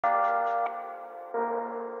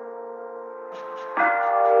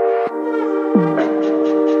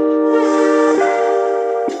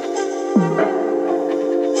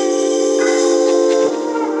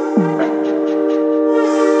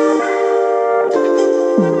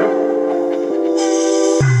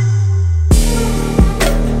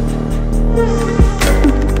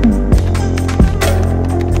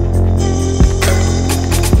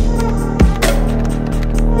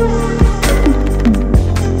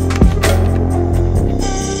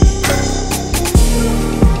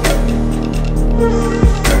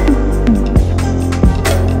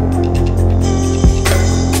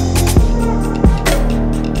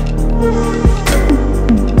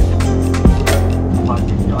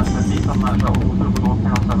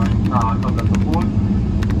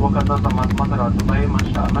تنظمت مطار دبي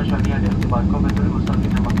مجانيا لاختبار كوفيد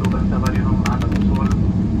للمسافرين مطلوب اختبارهم عند الوصول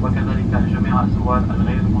وكذلك جميع الزوار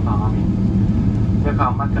الغير مطعمين. يقع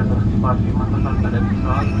مركز الاختبار في منطقة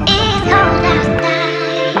الاتصال.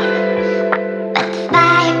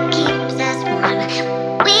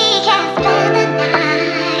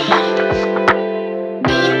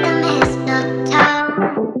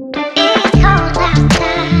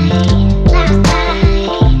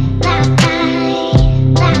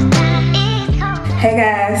 Hey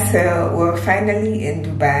guys, so we're finally in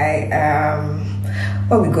Dubai.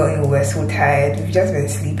 When we got here, we were so tired. We've just been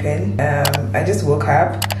sleeping. I just woke up,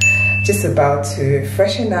 just about to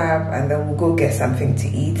freshen up, and then we'll go get something to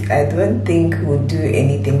eat. I don't think we'll do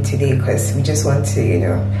anything today because we just want to, you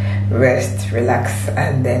know, rest, relax,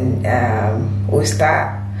 and then we'll start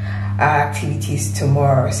our activities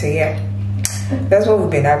tomorrow. So yeah, that's what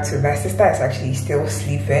we've been up to. My sister is actually still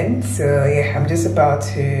sleeping, so yeah, I'm just about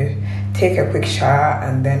to take a quick shower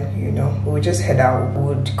and then, you know, we'll just head out.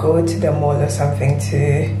 We'll go to the mall or something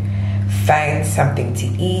to find something to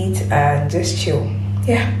eat and just chill.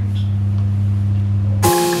 Yeah.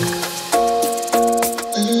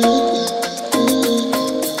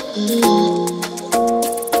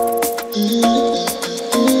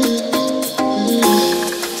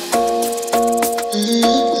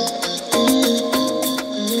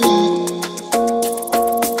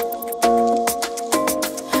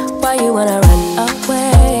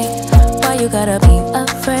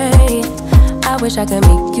 Wish I could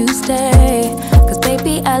make you stay, cause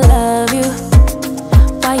baby I love you.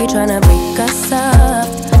 Why you tryna break us up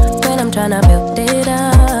when I'm tryna build it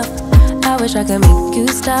up? I wish I could make you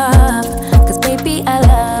stop, cause baby I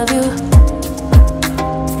love you.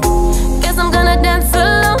 Guess I'm gonna dance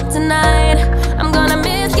alone tonight. I'm gonna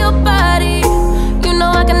miss your body. You know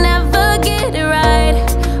I can never get it right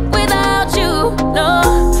without you. No,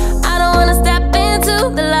 I don't wanna step into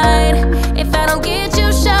the light if I don't get you,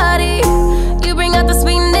 shawty. The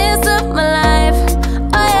sweetness of my life,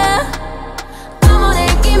 oh yeah. Come on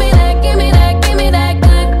and give me that, give me that, give me that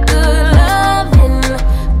good, good loving.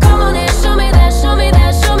 Come on and show me that, show me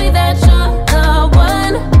that, show me that you're the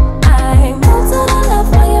one. I move to the left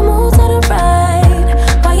while you move to the right.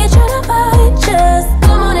 While you tryna fight, just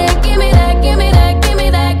come on and give me that, give me that, give me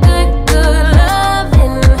that good, good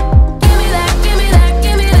loving. Give me that, give me that,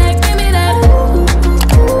 give me that, give me that.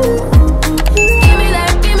 Give me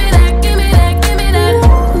that, give me that, give me that.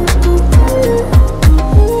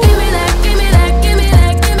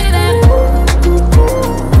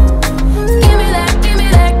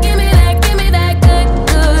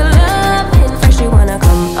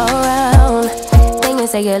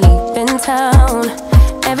 Say you're leaving town,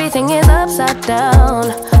 everything is upside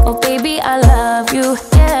down. Oh baby, I love you,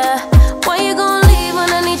 yeah. Why you gonna leave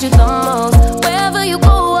when I need you the most? Wherever you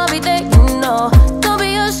go, I'll be there, you know. Don't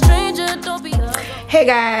be a stranger, don't be a... Hey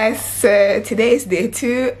guys, so today is day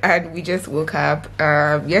 2 and we just woke up.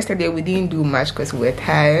 Yesterday we didn't do much because we were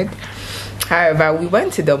tired. However, we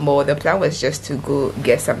went to the mall. The plan was just to go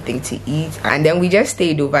get something to eat, and then we just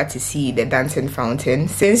stayed over to see the dancing fountain.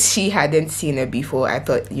 Since she hadn't seen it before, I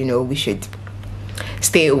thought, you know, we should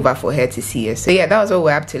stay over for her to see it. So yeah, that was what we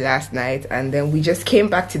were up to last night, and then we just came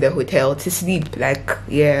back to the hotel to sleep. Like,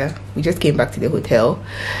 yeah, we just came back to the hotel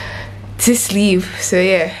to sleep. So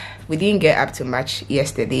yeah, we didn't get up to much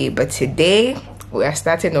yesterday, but today we are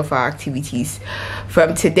starting off our activities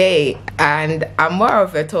from today, and I'm more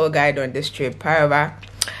of a tour guide on this trip. However,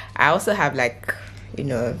 I also have, like, you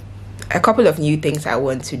know, a couple of new things I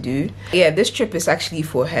want to do. Yeah, this trip is actually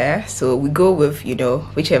for her, so we go with, you know,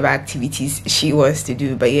 whichever activities she wants to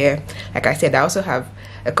do. But yeah, like I said, I also have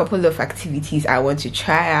a couple of activities I want to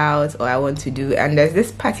try out or I want to do, and there's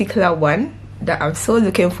this particular one that I'm so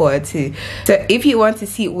looking forward to. So if you want to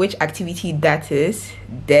see which activity that is,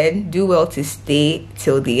 then do well to stay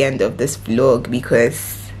till the end of this vlog,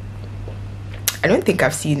 because I don't think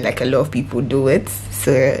I've seen like a lot of people do it.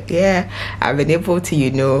 So yeah, I've been able to,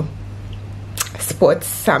 you know, spot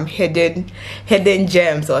some hidden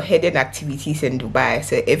gems or hidden activities in Dubai.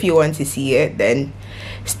 So if you want to see it, then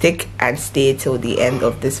stick and stay till the end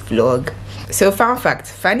of this vlog. So fun fact,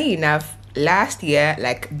 funny enough, last year,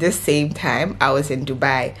 like this same time, I was in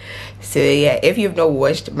Dubai. So yeah, if you've not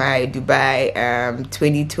watched my Dubai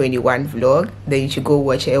 2021 vlog, then you should go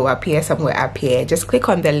watch it. It will appear somewhere up here. Just click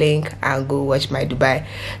on the link and go watch my Dubai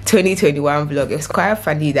 2021 vlog. It's quite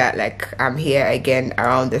funny that like I'm here again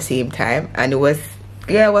around the same time, and it was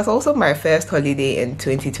also my first holiday in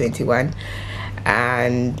 2021,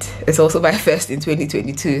 and it's also my first in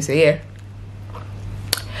 2022. So yeah,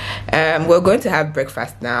 we're going to have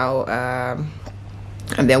breakfast now,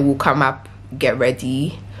 and then we'll come up, get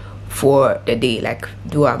ready, for the day, like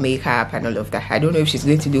do our makeup and all of that. I don't know if she's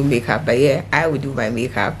going to do makeup, but yeah, I will do my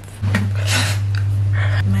makeup.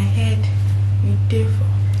 My head, you devil.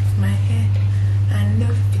 My head, I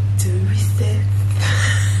love it to reset.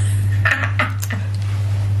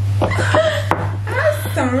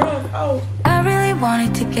 That's so rough. Oh. I really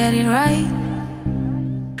wanted to get it right,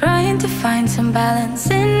 trying to find some balance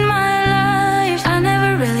in my life. I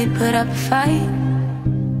never really put up a fight,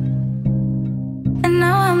 and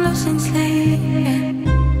now I'm losing sleep.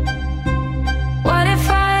 What if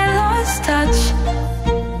I lost touch?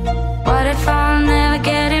 What if I'll never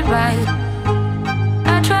get it right?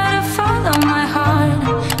 I try to follow my heart,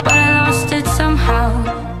 but I lost it somehow.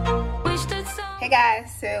 Hey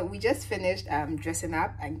guys, so we just finished dressing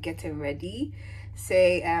up and getting ready. So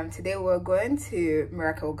today we're going to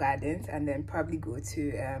Miracle Gardens and then probably go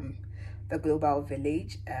to the Global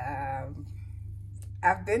Village.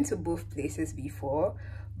 I've been to both places before,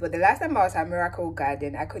 but the last time I was at Miracle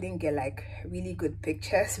Garden, I couldn't get like really good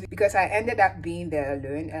pictures because I ended up being there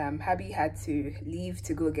alone. Habi had to leave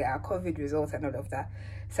to go get our COVID results and all of that.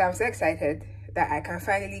 So I'm so excited that I can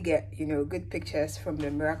finally get, you know, good pictures from the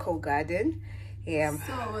Miracle Garden. Yeah.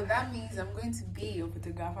 So that means I'm going to be your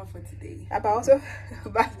photographer for today.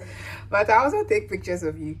 But I also take pictures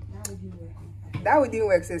of you. That wouldn't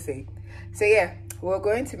work, so say. So yeah, we're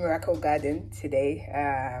going to Miracle Garden today.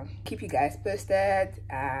 Keep you guys posted,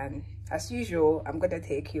 and as usual, I'm gonna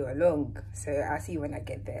take you along. So I'll see you when I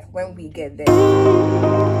get there. When we get there.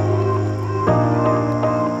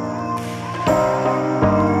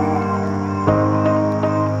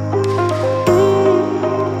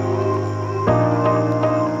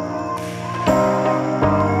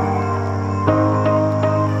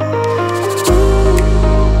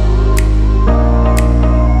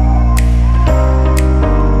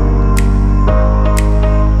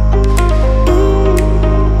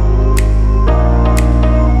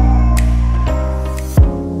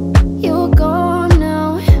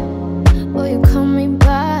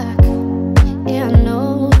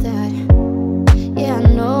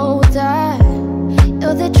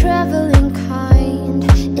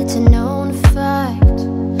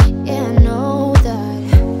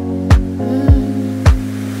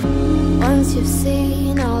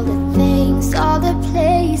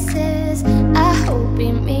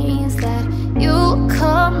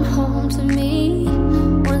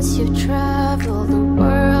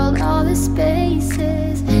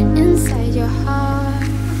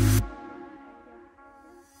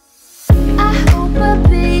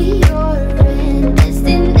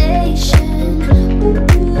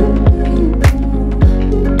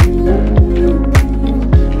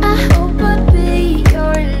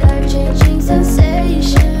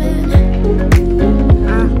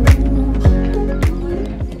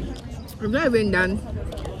 Done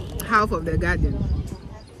half of the garden.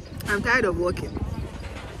 I'm tired of walking.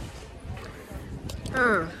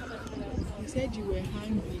 You said you were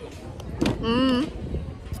hungry.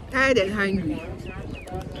 Tired and hungry.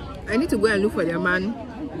 I need to go and look for the man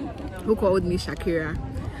who called me Shakira,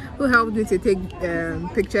 who helped me to take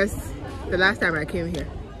pictures the last time I came here.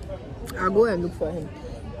 I'll go and look for him.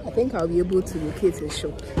 I think I'll be able to locate his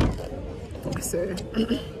shop. So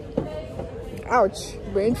ouch,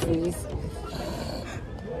 brain freeze.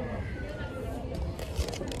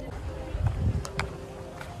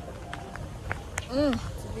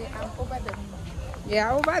 Today I'm over the moon.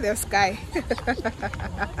 Yeah, over the sky.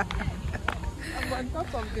 I'm on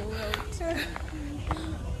top of the world.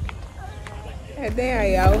 And there I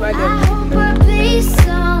am over the moon. I hope I'll be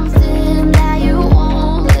something that you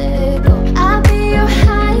won't let go. I'll be your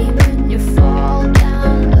high when you fall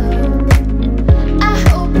down low. I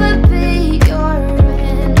hope I'll be your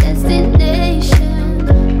destination.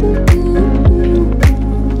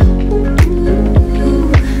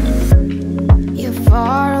 You're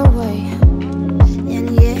far away and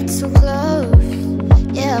yet so close.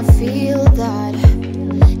 Yeah, I feel that.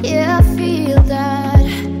 Yeah, I feel that.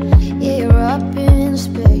 Yeah, you're up in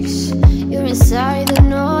space. You're inside the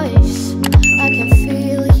noise. I can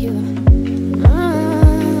feel you.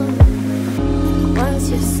 Once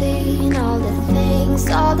you've seen all the things,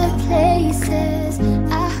 all the places,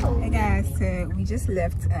 I hope. Hey guys, so we just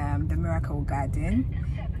left the Miracle Garden.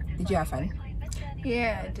 Did you have fun?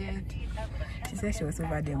 Yeah, I did. She said she was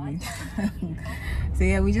over the moon. So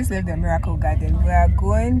yeah, we just left the Miracle Garden. We are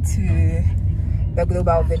going to the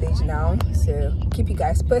Global Village now. So keep you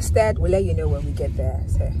guys posted. We'll let you know when we get there.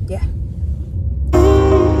 So yeah.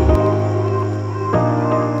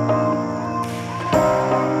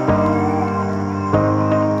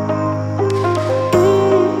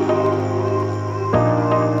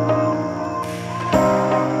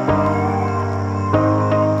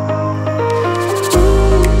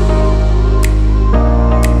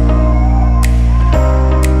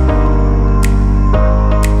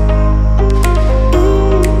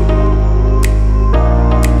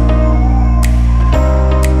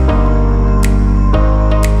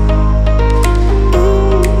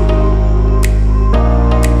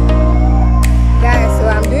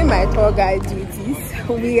 tour guide duties.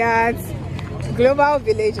 We are at Global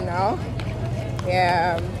Village now.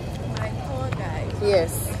 Yeah. My tour guide.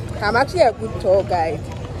 Yes, I'm actually a good tour guide,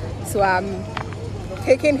 so I'm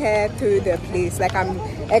taking her through the place. Like, I'm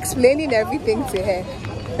explaining everything to her.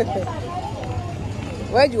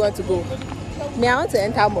 Where do you want to go? Me, I want to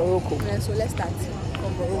enter Morocco. Yeah, so let's start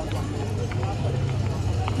from Morocco.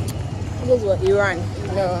 This was Iran.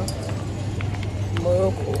 No,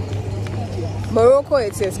 Morocco. Morocco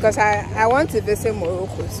it is, because I want to visit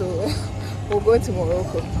Morocco, so we'll go to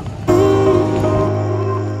Morocco.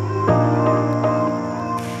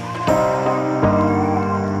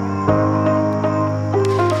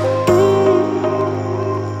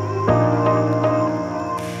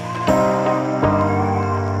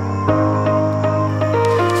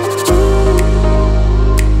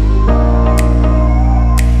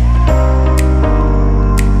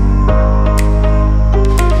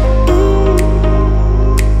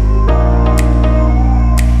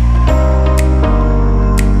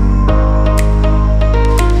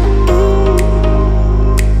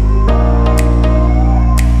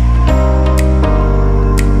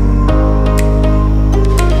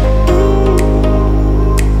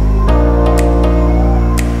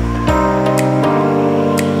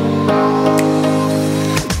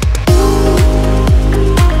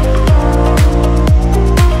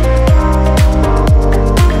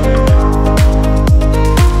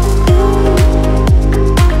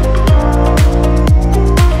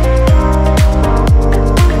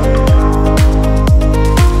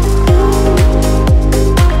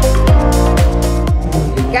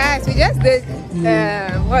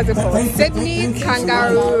 What's it called? Sydney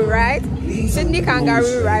kangaroo ride. Sydney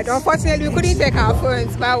kangaroo ride. Unfortunately, we couldn't take our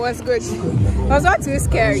phones, but it was good. It was not too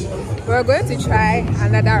scary. We're going to try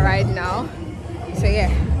another ride now. So yeah.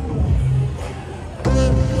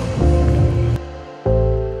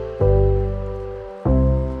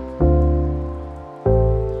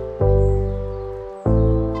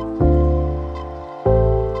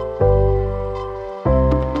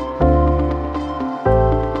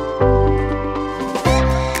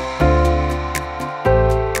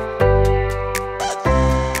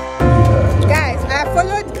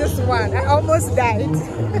 I almost died.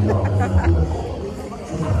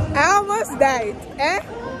 I almost died.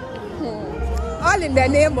 All in the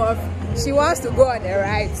name of she wants to go on a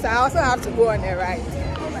ride, so I also have to go on a ride.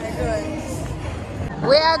 Oh my God.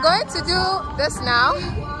 We are going to do this now.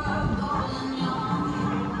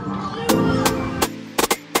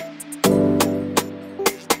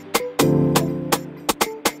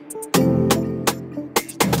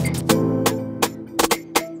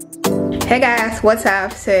 Hey guys, what's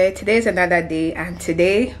up? So today's another day, and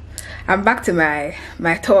today I'm back to my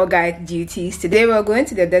tour guide duties. Today we're going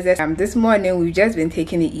to the desert. This morning we've just been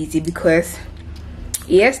taking it easy because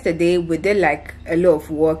yesterday we did like a lot of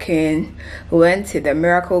walking. We went to the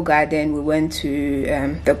Miracle Garden, we went to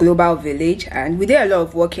the Global Village, and we did a lot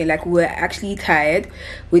of walking. Like, we were actually tired.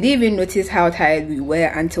 We didn't even notice how tired we were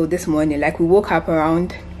until this morning. Like, we woke up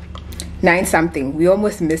around 9 something. We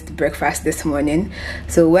almost missed breakfast this morning,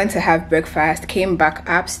 so we went to have breakfast, came back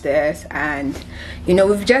upstairs, and you know,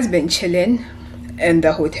 we've just been chilling in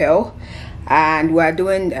the hotel, and we're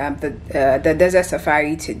doing the Desert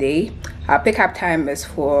Safari today. Our pickup time is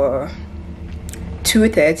for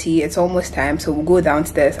 2:30. It's almost time, so we'll go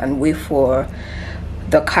downstairs and wait for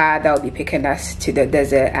the car that will be picking us to the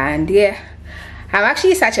desert. And yeah, I'm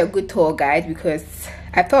actually such a good tour guide because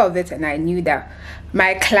I thought of it and I knew that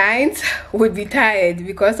my clients would be tired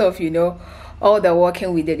because of, you know, all the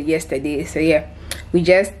walking we did yesterday. So yeah, we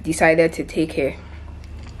just decided to take it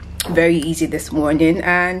very easy this morning,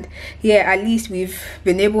 and yeah, at least we've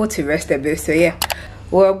been able to rest a bit. So yeah,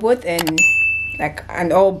 we're both in like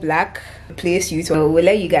an all black place suit, so we'll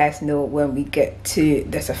let you guys know when we get to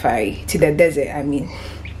the safari, to the desert I mean.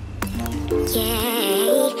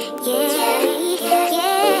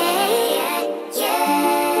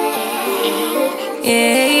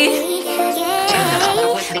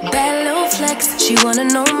 Bad little flex, she wanna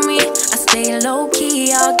know me. I stay low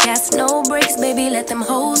key, all gas, no brakes, baby, let them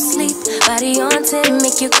hoes sleep. Body on 10,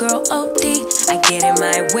 make your girl OD. I get in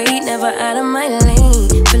my way, never out of my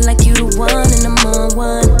lane. Feel like you the one and I'm on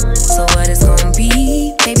one. So what it's gonna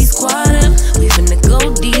be? Baby, squad up, we finna go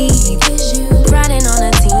deep. Riding on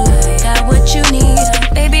a team, got what you need.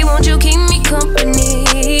 Baby, won't you keep me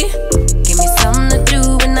company? Give me something to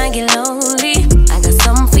do when I get lonely. I got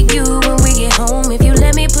something for you when we get home. If you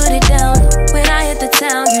let me put it down, when I hit the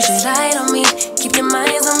town, you should ride on me. Keep your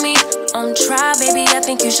minds on me. On try, baby, I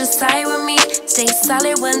think you should side with me. Stay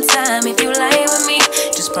solid one time if you lie with me.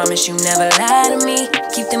 Just promise you never lie to me.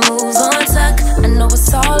 Keep the moves on tuck, I know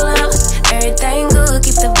it's all up.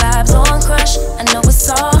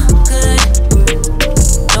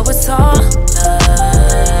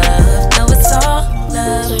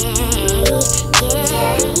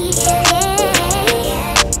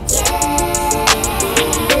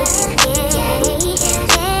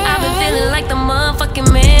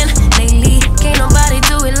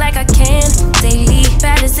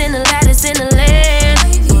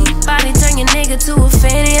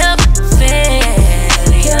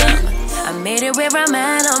 made it where I'm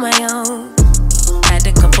at on my own. Had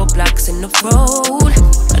a couple blocks in the road,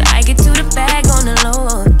 but I get to the bag on the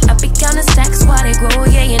low. I be counting stacks while they grow,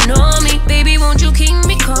 yeah, you know me. Baby, won't you keep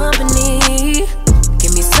me company?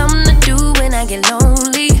 Give me something to do when I get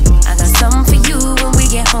lonely. I got something for you when we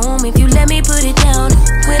get home. If you let me put it down,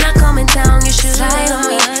 when I come in town, you should slide on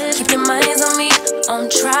me. Keep your minds on me. On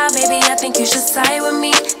try, baby, I think you should side with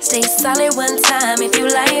me. Stay solid one time if you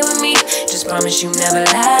lie with me. Just promise you never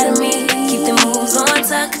lie to me. Keep the moves on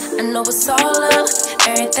tuck, I know it's all love.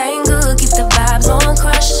 Everything good, keep the vibes on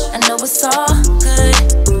crush. I know it's all good,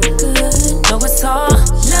 good. Know it's all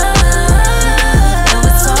love. Know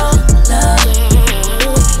it's all love.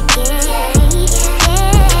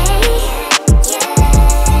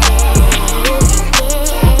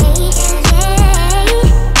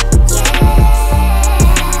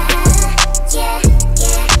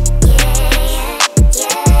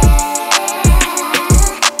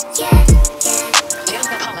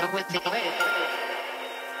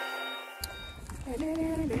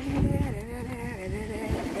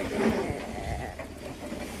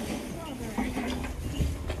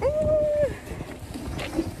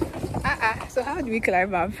 So how do we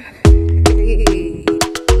climb up? Hey.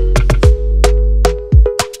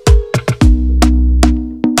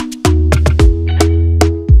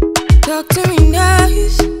 Talk to me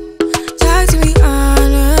nice, talk to me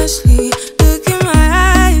honestly. Look in my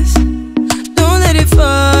eyes, don't let it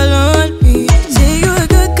fall on me. Say you a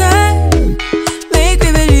good guy, make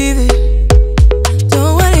me believe it.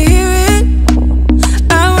 Don't wanna hear it,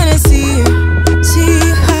 I wanna see it. See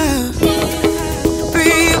how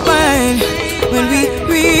rewind, when we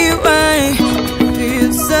rewind,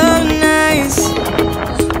 feels so nice.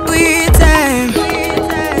 We time,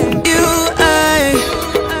 you I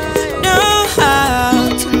know how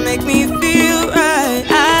to make me feel right.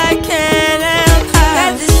 I can't help how.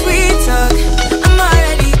 Got this sweet talk, I'm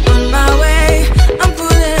already on my way. I'm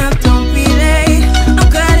pulling up, don't be late. I'm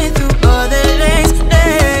cutting through all the lanes.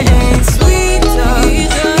 Sweet talk, you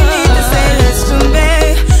need to say less to me.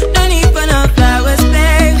 No need for no flowers,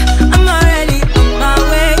 babe. I'm already on my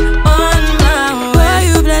way, on my way. Why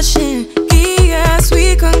you blushing? Yeah,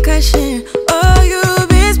 sweet concussion. Oh, you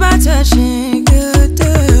miss my touching. Good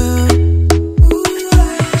to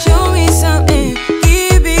show me something,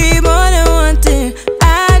 give me more than one thing. I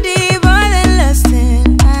need more than less than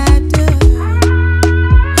I do.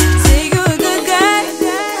 Say you a good guy,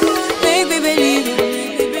 make me believe it.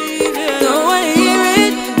 Don't wanna hear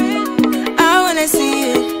it, I wanna see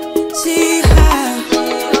it. See how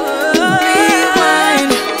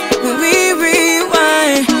rewind, when we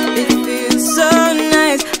rewind, it feels so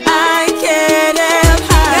nice. I can't help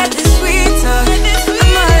how. Got this sweet talk,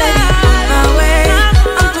 I'm already on my way.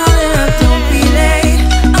 I'm pulling up, don't be late.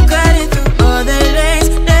 I'm cutting through all the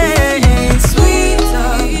lanes. Sweet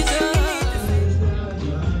talk.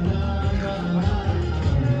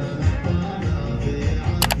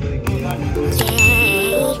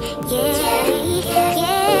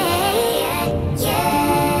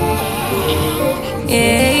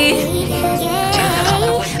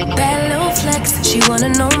 Bad little flex, she wanna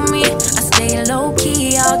know me. I stay low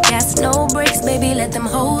key, all gas, no brakes, baby, let them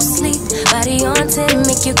hoes sleep. Body on 10,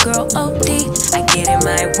 make your girl OD. I get in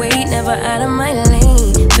my way, never out of my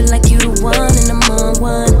lane. Feel like you the one and I'm on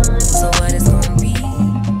one. So what it's gonna be?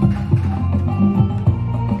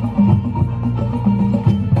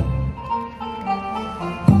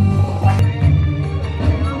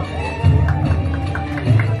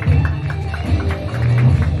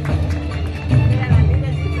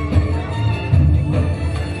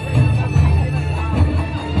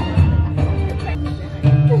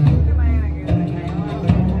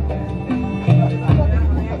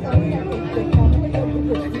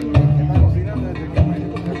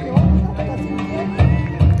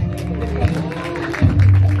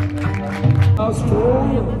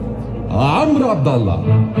 عمرو عبد الله.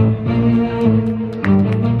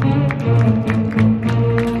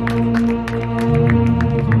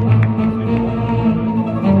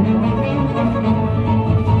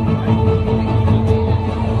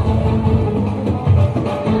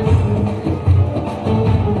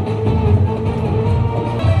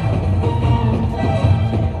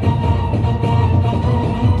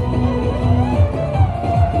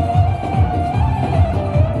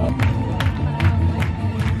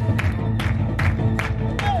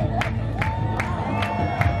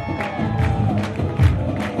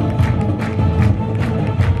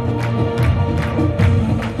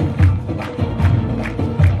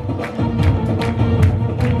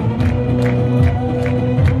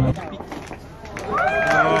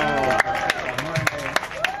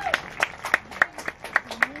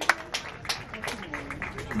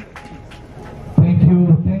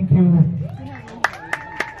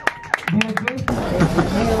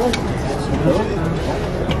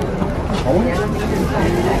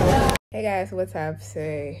 guys, what's up?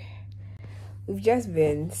 So we've just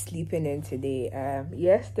been sleeping in today.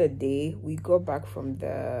 Yesterday we got back from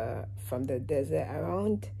the desert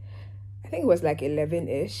around, I think it was like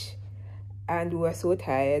 11ish, and we were so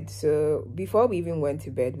tired. So before we even went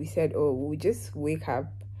to bed, we said, oh, we'll just wake up,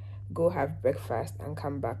 go have breakfast and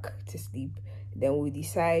come back to sleep. Then we'll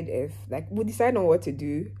decide on what to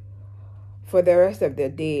do for the rest of the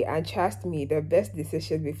day. And trust me, the best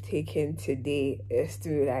decision we've taken today is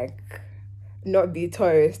to like not be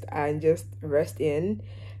tourist and just rest in,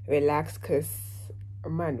 relax, because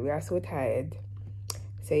man, we are so tired.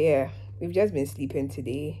 So yeah, we've just been sleeping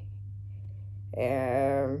today.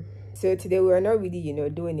 So today we're not really, you know,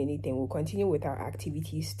 doing anything. We'll continue with our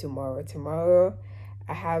activities tomorrow. Tomorrow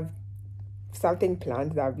I have something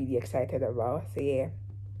planned that I'm really excited about. So yeah,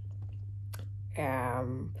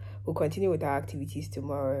 we'll continue with our activities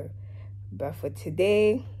tomorrow, but for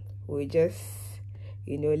today we're just,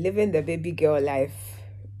 you know, living the baby girl life,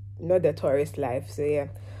 not the tourist life. So yeah,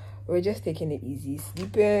 we're just taking it easy,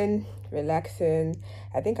 sleeping, relaxing.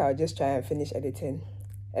 I think I'll just try and finish editing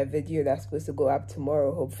a video that's supposed to go up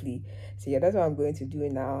tomorrow, hopefully. So yeah, that's what I'm going to do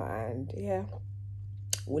now, and yeah,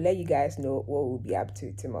 we'll let you guys know what we'll be up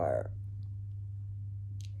to tomorrow.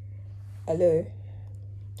 Hello.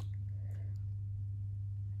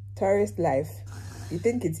 Tourist life, you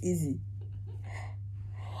think it's easy?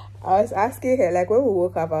 I was asking her, like when we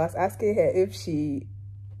woke up, I was asking her if she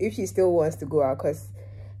still wants to go out, because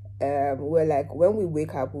we're like, when we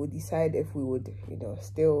wake up we'll decide if we would, you know,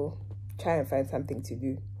 still try and find something to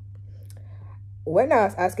do. When I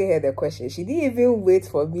was asking her the question, she didn't even wait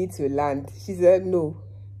for me to land. She said no.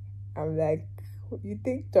 I'm like, you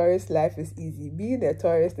think tourist life is easy? Being a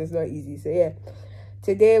tourist is not easy. So yeah,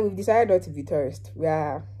 today we've decided not to be tourists. We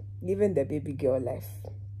are living the baby girl life.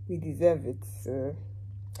 We deserve it. So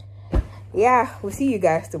yeah, we'll see you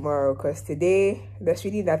guys tomorrow, because today there's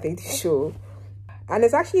really nothing to show. And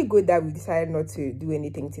it's actually good that we decided not to do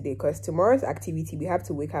anything today, because tomorrow's activity we have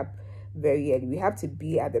to wake up very early. We have to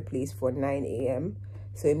be at the place for 9 a.m.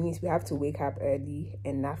 so it means we have to wake up early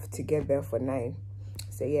enough to get there for 9.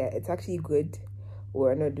 So yeah, it's actually good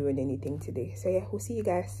we're not doing anything today. So yeah, we'll see you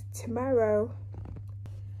guys tomorrow.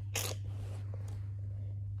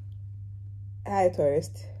 Hi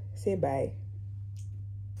tourist, say bye.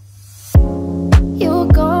 You're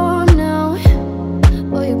gone now,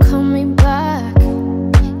 will you coming back?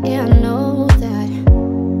 Yeah, I know that.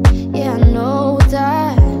 Yeah, I know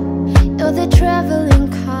that. You're the traveling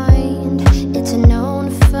kind, it's a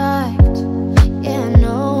known fact. Yeah, I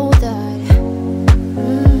know that.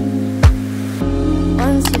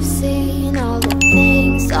 Once you've seen all the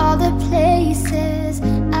things, all the places.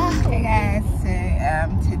 Hey guys,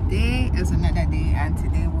 so today is another day, and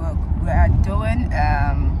today we are doing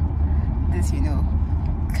this, you know,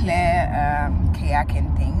 clear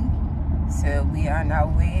kayaking thing. So we are on our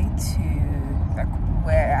way to like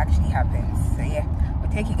where it actually happens. So yeah, we'll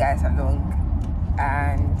take you guys along.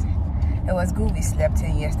 And it was good we slept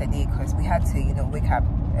in yesterday, because we had to, you know, wake up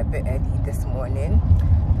a bit early this morning.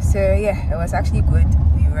 So yeah, it was actually good.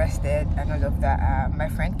 We rested and all of that. My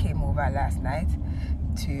friend came over last night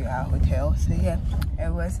to our hotel. So yeah, it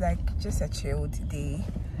was like just a chilled day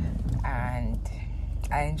and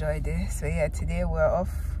I enjoyed it. So yeah, today we're off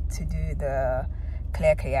to do the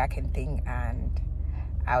clear kayaking thing, and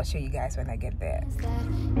I'll show you guys when I get there.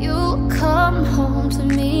 You come home to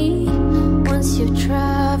me once you've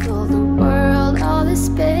traveled the world, all the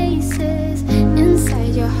spaces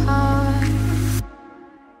inside your heart.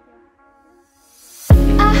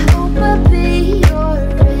 I hope I'll be your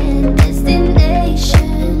end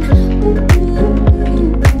destination.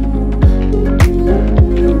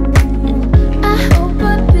 I hope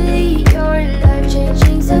I'll be your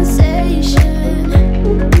life-changing sensation.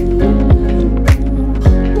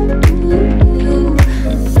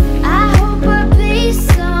 I hope I'll be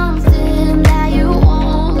something that you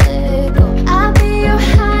won't let go. I'll be your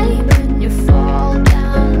high when you fall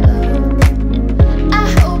down low.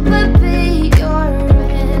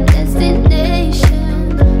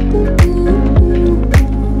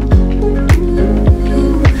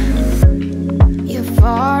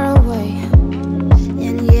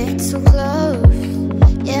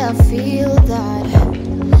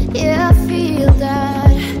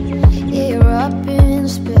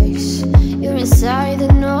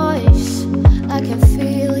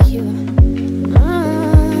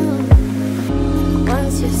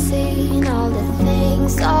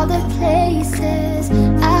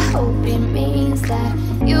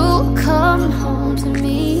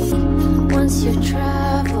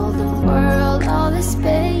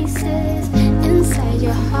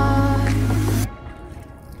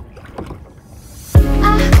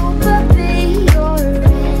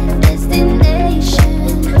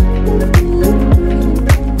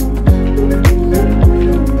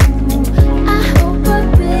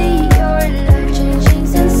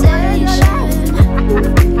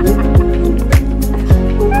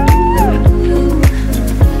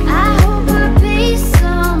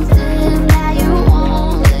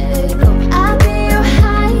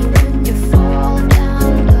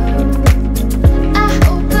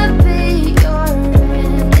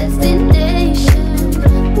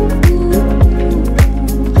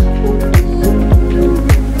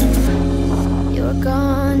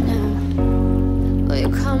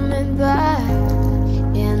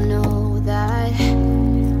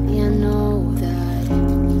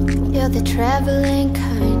 traveling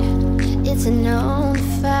kind, it's a known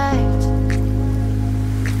fact.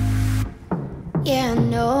 Yeah, I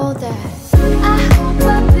know that.